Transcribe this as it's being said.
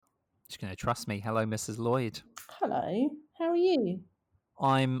Just going to trust me. Hello, Mrs. Lloyd. Hello, how are you?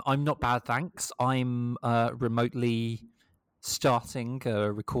 I'm not bad, thanks. I'm remotely starting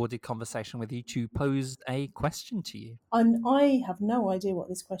a recorded conversation with you to pose a question to you. I have no idea what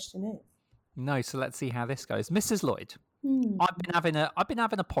this question is. No, so let's see how this goes. Mrs. Lloyd, Hmm. I've been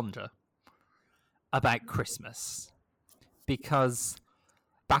having a ponder about Christmas because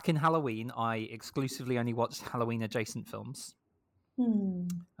back in Halloween, I exclusively only watched Halloween adjacent films.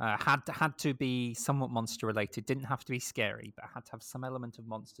 Had to be somewhat monster related. Didn't have to be scary, but had to have some element of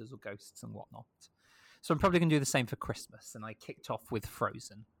monsters or ghosts and whatnot. So I'm probably going to do the same for Christmas. And I kicked off with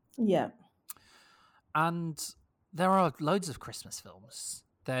Frozen. Yeah. And there are loads of Christmas films.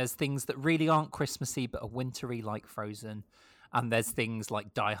 There's things that really aren't Christmassy but are wintry, like Frozen. And there's things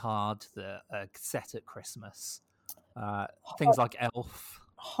like Die Hard that are set at Christmas. Things like Elf,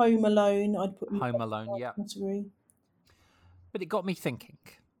 Home Alone, I'd put in the Home Alone, yeah. category. But it got me thinking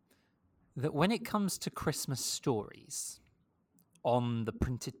that when it comes to Christmas stories on the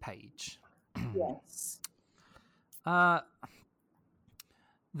printed page, Yes.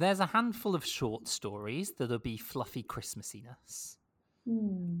 there's a handful of short stories that'll be fluffy Christmassiness.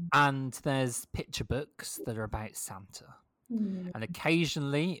 Hmm. And there's picture books that are about Santa. And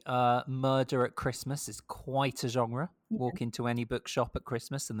occasionally, murder at Christmas is quite a genre. Yeah. Walk into any bookshop at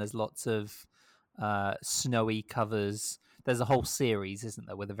Christmas and there's lots of snowy covers. There's a whole series, isn't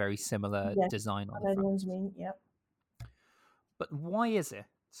there, with a very similar Yes, design on I the know the front. ones you mean, yep. But why is it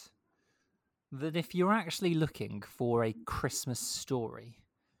that if you're actually looking for a Christmas story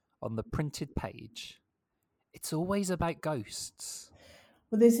on the printed page, it's always about ghosts?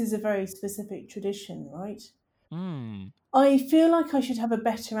 Well, this is a very specific tradition, right? Hmm. I feel like I should have a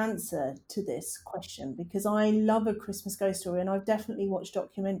better answer to this question because I love a Christmas ghost story and I've definitely watched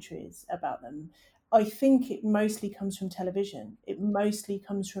documentaries about them. I think it mostly comes from television. It mostly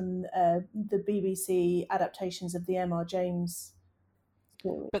comes from the BBC adaptations of the M.R. James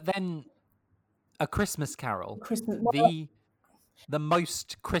story. But then A Christmas Carol, Christmas. the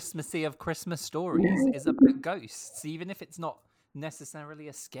most Christmassy of Christmas stories, is about ghosts, even if it's not necessarily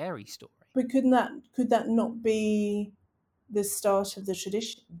a scary story. But could that not be the start of the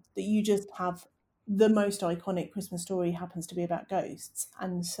tradition that you just have the most iconic Christmas story happens to be about ghosts,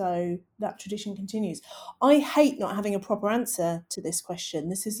 and so that tradition continues? I hate not having a proper answer to this question.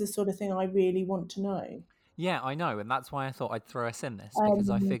 This is the sort of thing I really want to know. Yeah, I know, and that's why I thought I'd throw us in this, because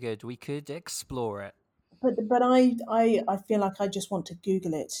I figured we could explore it. But I feel like I just want to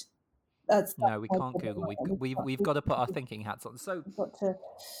Google it. That's No, we my can't problem. Google. We've got to put our thinking hats on. So, I've got to.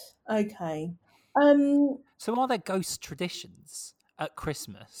 Okay. so are there ghost traditions at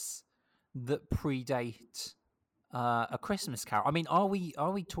Christmas that predate A Christmas Carol? I mean, are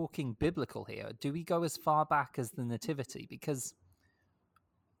we talking biblical here? Do we go as far back as the Nativity? Because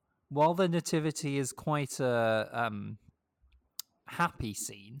while the Nativity is quite a happy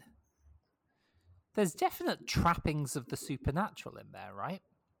scene, there's definite trappings of the supernatural in there, right?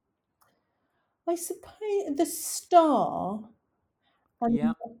 I suppose the star and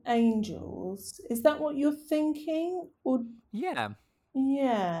Yeah. the angels. Is that what you're thinking? Or Yeah.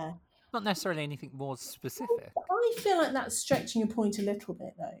 yeah. Not necessarily anything more specific. I feel like that's stretching a point a little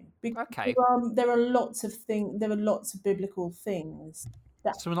bit though, because Okay. there are lots of things. There are lots of biblical things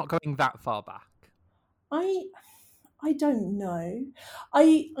that So we're not going that far back. I I don't know.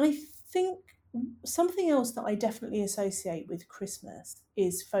 I think something else that I definitely associate with Christmas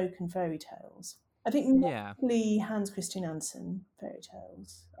is folk and fairy tales. I think Yeah. mostly Hans Christian Andersen fairy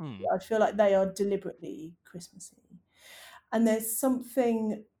tales. Hmm. I feel like they are deliberately Christmassy, and there's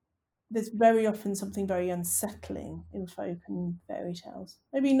very often something very unsettling in folk and fairy tales.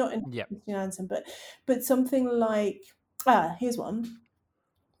 Maybe not in Yeah. Christian Andersen, but something like here's one,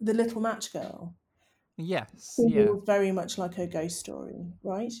 The Little Match Girl. Yes. It Yeah. feels very much like a ghost story,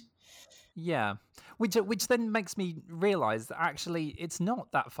 right? Yeah. Which then makes me realise that actually it's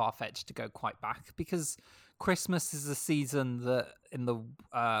not that far fetched to go quite back, because Christmas is a season that in the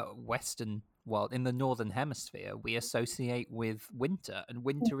Western world, in the Northern Hemisphere, we associate with winter, and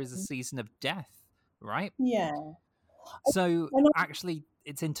winter is a season of death, right? Yeah. So And actually,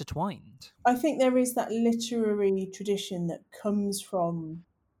 it's intertwined. I think there is that literary tradition that comes from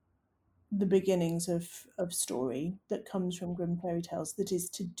the beginnings of story, that comes from Grimm fairy tales, that is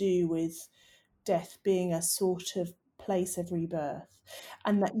to do with death being a sort of place of rebirth,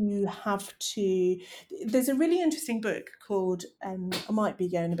 and that you have to. There's a really interesting book called I might be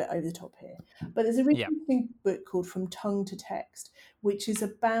going a bit over the top here, but there's a really Yeah. interesting book called From Tongue to Text, which is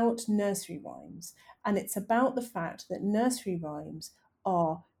about nursery rhymes, and it's about the fact that nursery rhymes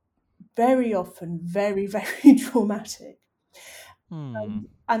are very often very, very traumatic. Hmm.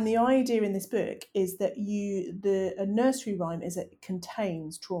 And the idea in this book is that a nursery rhyme is it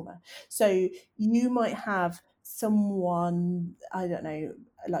contains trauma. So you might have someone, I don't know,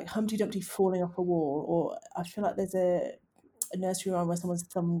 like Humpty Dumpty falling off a wall, or I feel like there's a nursery rhyme where someone's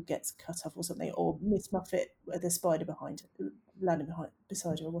thumb gets cut off or something, or Miss Muffet with a spider landing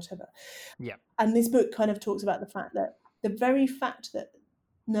beside her or whatever. Yeah. And this book kind of talks about the fact that the very fact that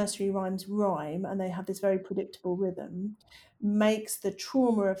nursery rhymes rhyme and they have this very predictable rhythm makes the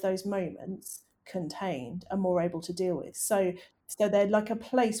trauma of those moments contained and more able to deal with. So they're like a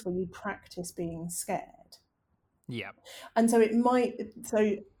place where you practice being scared. Yeah. And so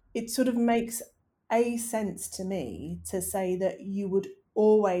it sort of makes a sense to me to say that you would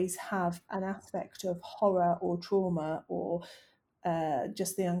always have an aspect of horror or trauma or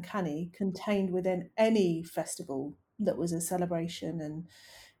just the uncanny contained within any festival that was a celebration, and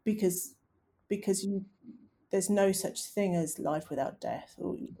because there's no such thing as life without death,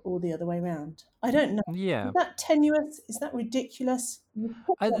 or the other way around. I don't know. Yeah. Is that tenuous? Is that ridiculous?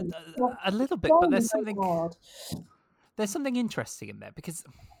 A little bit, but Very hard. there's something interesting in there because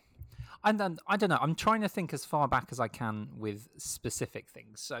I don't know. I'm trying to think as far back as I can with specific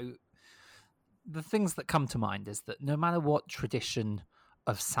things. So the things that come to mind is that no matter what tradition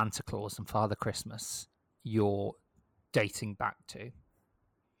of Santa Claus and Father Christmas you're dating back to,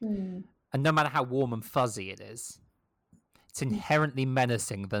 Mm. and no matter how warm and fuzzy it is, it's inherently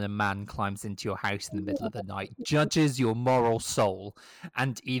menacing that a man climbs into your house in the middle of the night, judges your moral soul,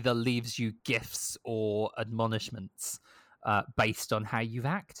 and either leaves you gifts or admonishments based on how you've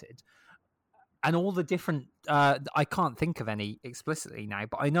acted. And all the different, I can't think of any explicitly now,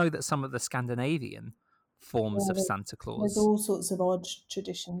 but I know that some of the Scandinavian forms of Santa There's Claus, all sorts of odd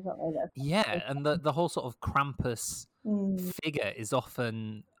traditions out there. yeah, and the whole sort of Krampus figure is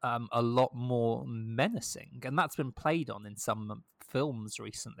often a lot more menacing, and that's been played on in some films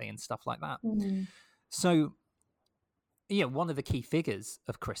recently and stuff like that. So, yeah, one of the key figures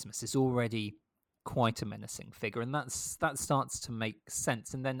of Christmas is already quite a menacing figure, and that starts to make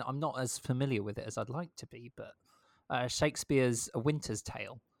sense. And then I'm not as familiar with it as I'd like to be, but Shakespeare's A Winter's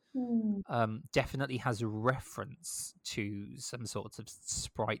Tale definitely has a reference to some sorts of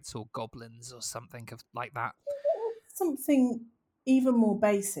sprites or goblins or something like that. Something even more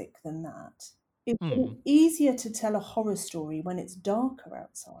basic than that. It's easier to tell a horror story when it's darker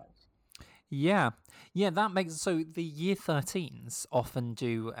outside. Yeah, that makes so the Year 13s often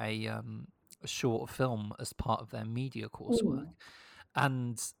do a short film as part of their media coursework,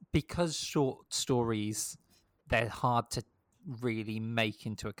 and because short stories they're hard to really make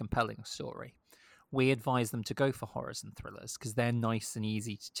into a compelling story, we advise them to go for horrors and thrillers because they're nice and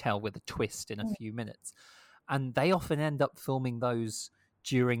easy to tell with a twist in a few minutes, and they often end up filming those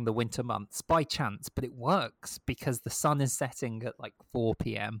during the winter months by chance, but it works because the sun is setting at like 4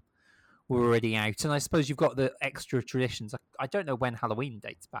 p.m. We're already out, and I suppose you've got the extra traditions. I don't know when Halloween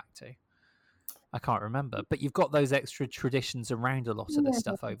dates back to. I can't remember, but you've got those extra traditions around a lot of this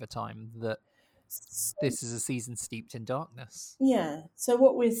stuff over time. That this is a season steeped in darkness. Yeah. So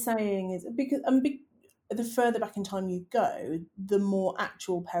what we're saying is because the further back in time you go, the more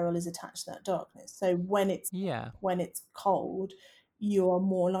actual peril is attached to that darkness. So when it's cold, you are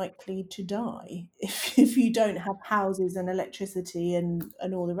more likely to die if you don't have houses and electricity and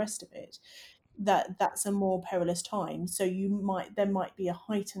all the rest of it. That's a more perilous time. So there might be a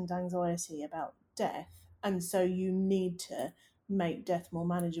heightened anxiety about death, and so you need to make death more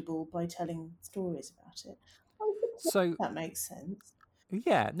manageable by telling stories about it. So that makes sense.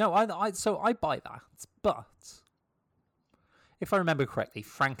 Yeah, no, I buy that, but if I remember correctly,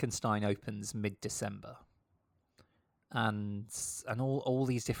 Frankenstein opens mid-December, and all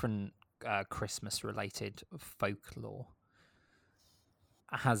these different Christmas-related folklore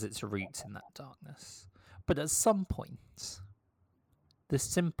has its roots in that darkness. But at some point, the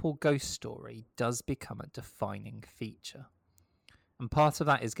simple ghost story does become a defining feature. And part of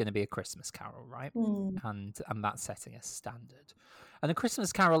that is going to be A Christmas Carol, right? And that's setting a standard. And A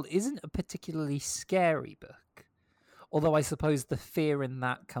Christmas Carol isn't a particularly scary book, although I suppose the fear in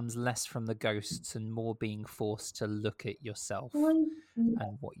that comes less from the ghosts and more being forced to look at yourself and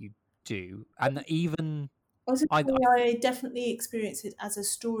what you do. And even I definitely experience it as a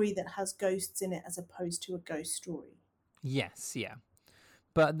story that has ghosts in it as opposed to a ghost story. Yes, yeah.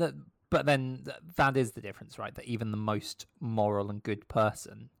 But then that is the difference, right? That even the most moral and good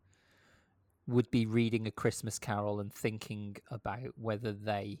person would be reading A Christmas Carol and thinking about whether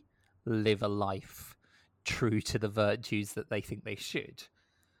they live a life true to the virtues that they think they should.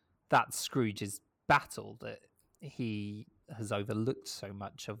 That's Scrooge's battle, that he has overlooked so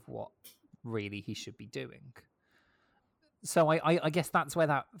much of what really he should be doing. So I guess that's where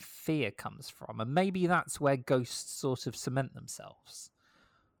that fear comes from, and maybe that's where ghosts sort of cement themselves.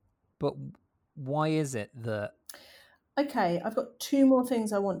 But why is it that? Okay, I've got two more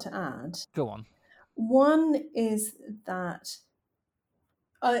things I want to add. Go on. One is that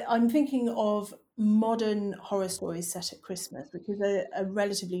I'm thinking of modern horror stories set at Christmas, which is a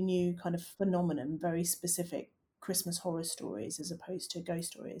relatively new kind of phenomenon, very specific Christmas horror stories as opposed to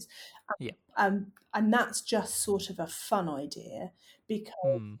ghost stories. Yeah. And that's just sort of a fun idea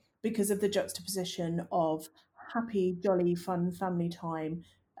because of the juxtaposition of happy, jolly, fun family time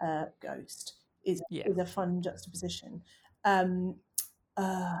ghost Yeah. is a fun juxtaposition. I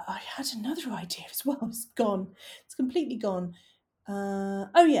had another idea as well. It's gone. It's completely gone.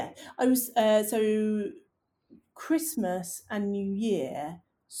 Oh yeah, I was so Christmas and New Year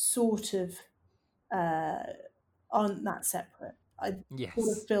sort of aren't that separate. I sort of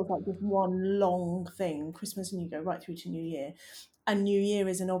Yes. feels like just one long thing. Christmas and you go right through to New Year, and New Year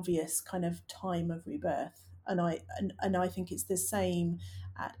is an obvious kind of time of rebirth. And I think it's the same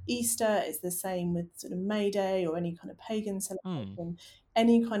at Easter. It's the same with sort of May Day or any kind of pagan celebration.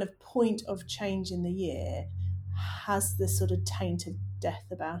 Any kind of point of change in the year has this sort of taint of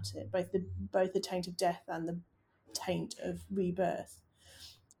death about it, both the taint of death and the taint of rebirth.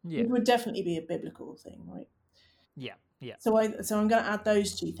 Yeah. It would definitely be a biblical thing, right? Yeah. Yeah. So I'm going to add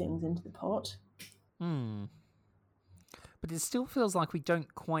those two things into the pot. But it still feels like we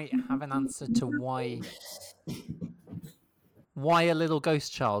don't quite have an answer to why a little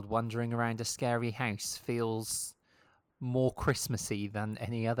ghost child wandering around a scary house feels more Christmassy than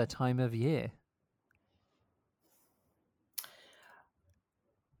any other time of year.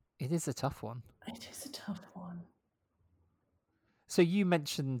 It is a tough one. It is a tough one. So you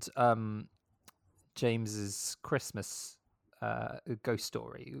mentioned James's Christmas ghost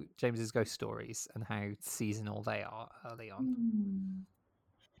story, James's ghost stories, and how seasonal they are early on.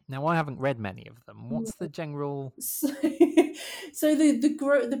 Now, I haven't read many of them. What's the general? So,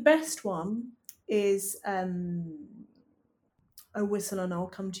 the best one is "A Whistle and I'll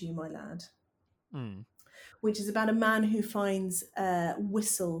Come to You, My Lad," which is about a man who finds a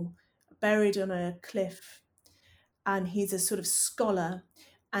whistle buried on a cliff, and he's a sort of scholar,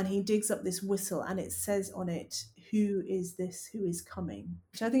 and he digs up this whistle, and it says on it, "Who is this who is coming?"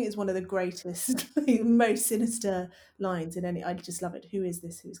 Which I think is one of the greatest, most sinister lines in any. I just love it. Who is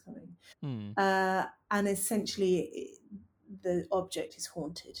this who is coming? And essentially, the object is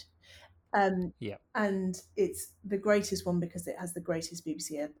haunted. Yeah. And it's the greatest one because it has the greatest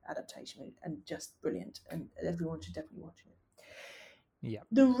BBC adaptation and just brilliant, and everyone should definitely watch it. Yeah.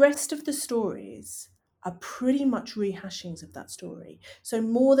 The rest of the stories are pretty much rehashings of that story. So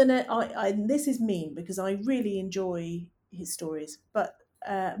more than this is mean because I really enjoy his stories, but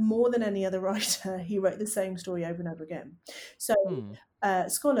more than any other writer, he wrote the same story over and over again. So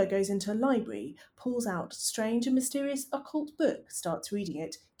scholar goes into a library, pulls out strange and mysterious occult book, starts reading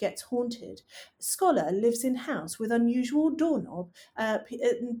it, gets haunted. Scholar lives in house with unusual doorknob,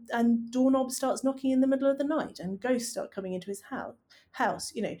 and doorknob starts knocking in the middle of the night, and ghosts start coming into his house.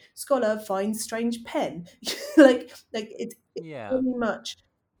 Scholar finds strange pen. like it's very much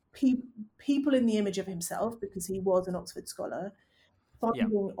people in the image of himself because he was an Oxford scholar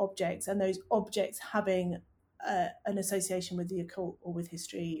finding objects, and those objects having an association with the occult or with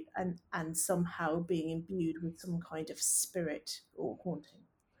history, and somehow being imbued with some kind of spirit or haunting.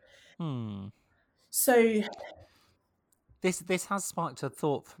 So this has sparked a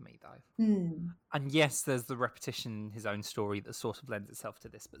thought for me though. And yes, there's the repetition in his own story that sort of lends itself to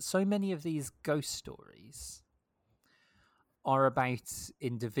this, but so many of these ghost stories are about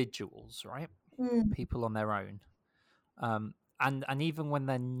individuals, right? People on their own. And even when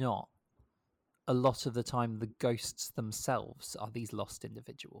they're not, a lot of the time the ghosts themselves are these lost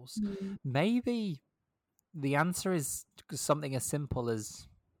individuals. Maybe the answer is something as simple as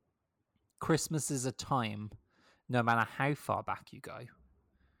Christmas is a time, no matter how far back you go,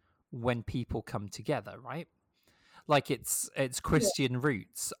 when people come together, right? Like its Christian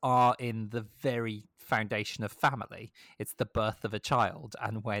roots are in the very foundation of family. It's the birth of a child,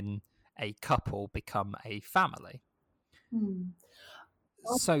 and when a couple become a family.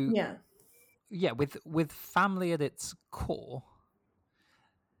 So yeah, with family at its core,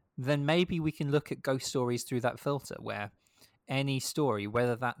 then maybe we can look at ghost stories through that filter, where any story,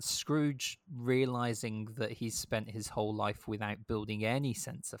 whether that's Scrooge realizing that he's spent his whole life without building any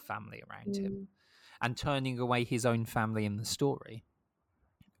sense of family around him and turning away his own family in the story,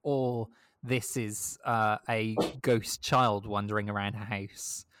 or this is a ghost child wandering around a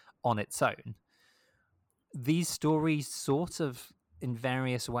house on its own. These stories sort of in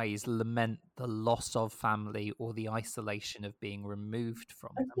various ways lament the loss of family or the isolation of being removed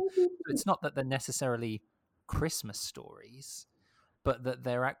from I them. think So it's not that they're necessarily Christmas stories, but that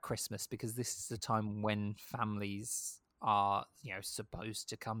they're at Christmas because this is a time when families are, supposed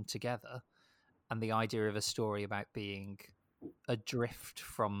to come together. And the idea of a story about being adrift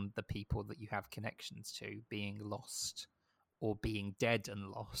from the people that you have connections to, being lost or being dead and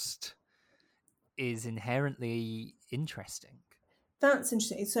lost, is inherently interesting. that's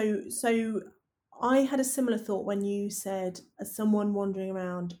interesting. So I had a similar thought when you said someone wandering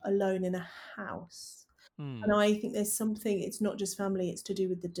around alone in a house. And Hmm. I think there's something, it's not just family, it's to do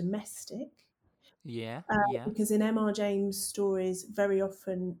with the domestic. Yeah, Uh, yeah, because in M.R. James' stories, very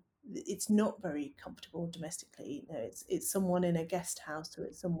often it's not very comfortable domestically. It's someone in a guest house or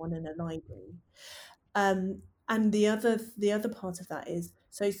it's someone in a library. And the other part of that is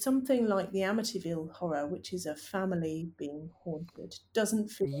so something like the Amityville horror, which is a family being haunted, doesn't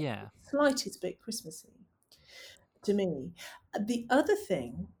feel the yeah, slightest bit Christmassy to me. The other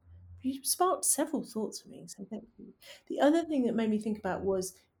thing, you sparked several thoughts for me, so thank you. The other thing that made me think about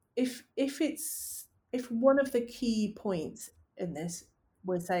was if one of the key points in this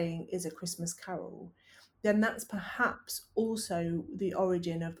we're saying is a Christmas Carol, then that's perhaps also the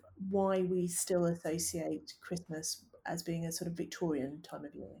origin of why we still associate Christmas as being a sort of Victorian time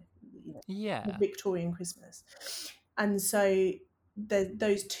of year, yeah, Victorian Christmas. And so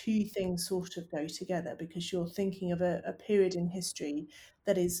those two things sort of go together because you're thinking of a period in history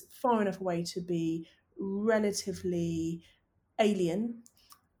that is far enough away to be relatively alien,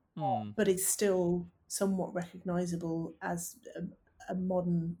 hmm, but is still somewhat recognizable as a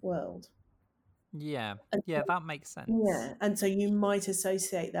modern world. yeah, And yeah. That makes sense. yeah, and so you might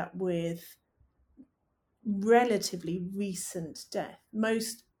associate that with relatively recent death.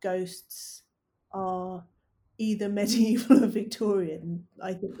 Most ghosts are either medieval or Victorian.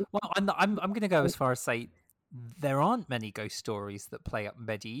 I think. Well, I'm going to go as far as say there aren't many ghost stories that play up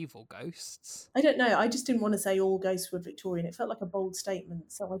medieval ghosts. I don't know. I just didn't want to say all ghosts were Victorian. It felt like a bold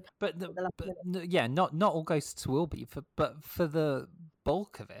statement, so I can't But at the last minute. yeah, not all ghosts will be. But for the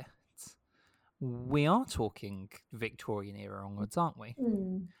bulk of it, we are talking Victorian era onwards, aren't we?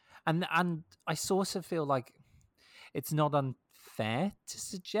 Hmm. And I sort of feel like it's not unfair to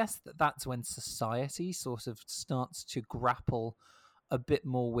suggest that that's when society sort of starts to grapple a bit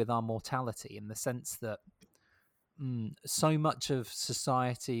more with our mortality, in the sense that so much of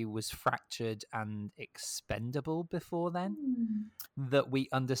society was fractured and expendable before then, Hmm. that we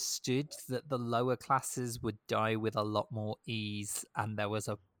understood that the lower classes would die with a lot more ease and there was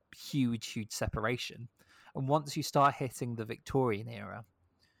a huge separation. And once you start hitting the Victorian era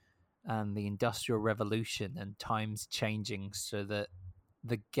and the Industrial Revolution and times changing so that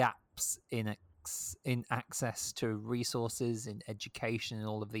the gaps in access to resources, in education, and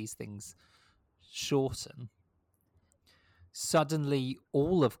all of these things shorten, suddenly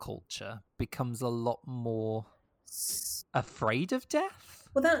all of culture becomes a lot more afraid of death.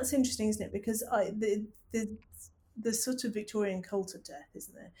 Well, that's interesting, isn't it? Because the sort of Victorian cult of death,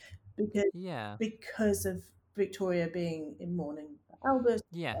 isn't there? Because Yeah. because of Victoria being in mourning for Albert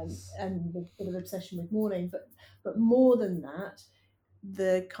Yes. and the sort of obsession with mourning, but more than that,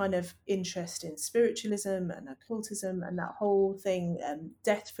 the kind of interest in spiritualism and occultism and that whole thing,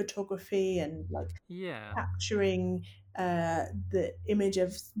 death photography and like Yeah. capturing the image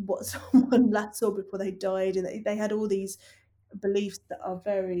of what someone last saw before they died, and they had all these beliefs that are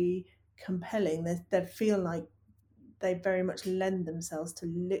very compelling. They feel like they very much lend themselves to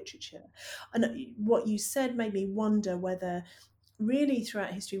literature. And what you said made me wonder whether really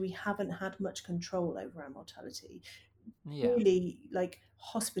throughout history we haven't had much control over our mortality. Yeah. Really, like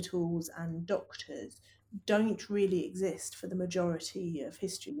hospitals and doctors don't really exist for the majority of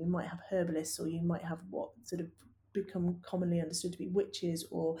history. You might have herbalists, or you might have what sort of become commonly understood to be witches,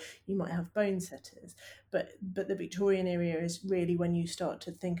 or you might have bone setters. But the Victorian era is really when you start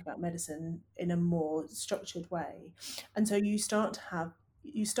to think about medicine in a more structured way, and so you start to have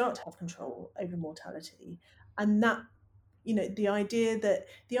control over mortality, and that the idea that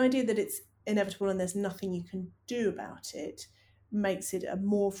it's inevitable and there's nothing you can do about it makes it a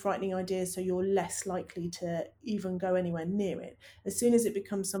more frightening idea, so you're less likely to even go anywhere near it. As soon as it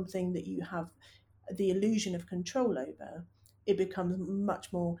becomes something that you have the illusion of control over, it becomes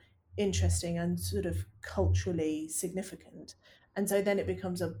much more interesting and sort of culturally significant, and so then it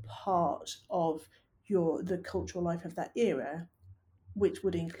becomes a part of the cultural life of that era, which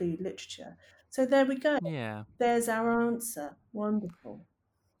would include literature. So there we go. Yeah. There's our answer. Wonderful.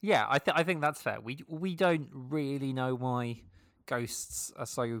 Yeah, I think that's fair. We don't really know why ghosts are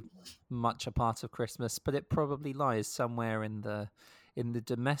so much a part of Christmas, but it probably lies somewhere in the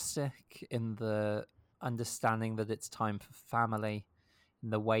domestic, in the understanding that it's time for family, in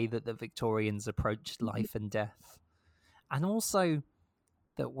the way that the Victorians approached life and death, and also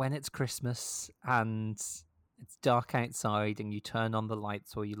that when it's Christmas and it's dark outside and you turn on the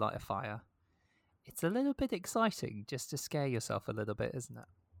lights or you light a fire, it's a little bit exciting just to scare yourself a little bit, isn't it?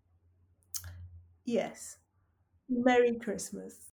 Yes. Merry Christmas.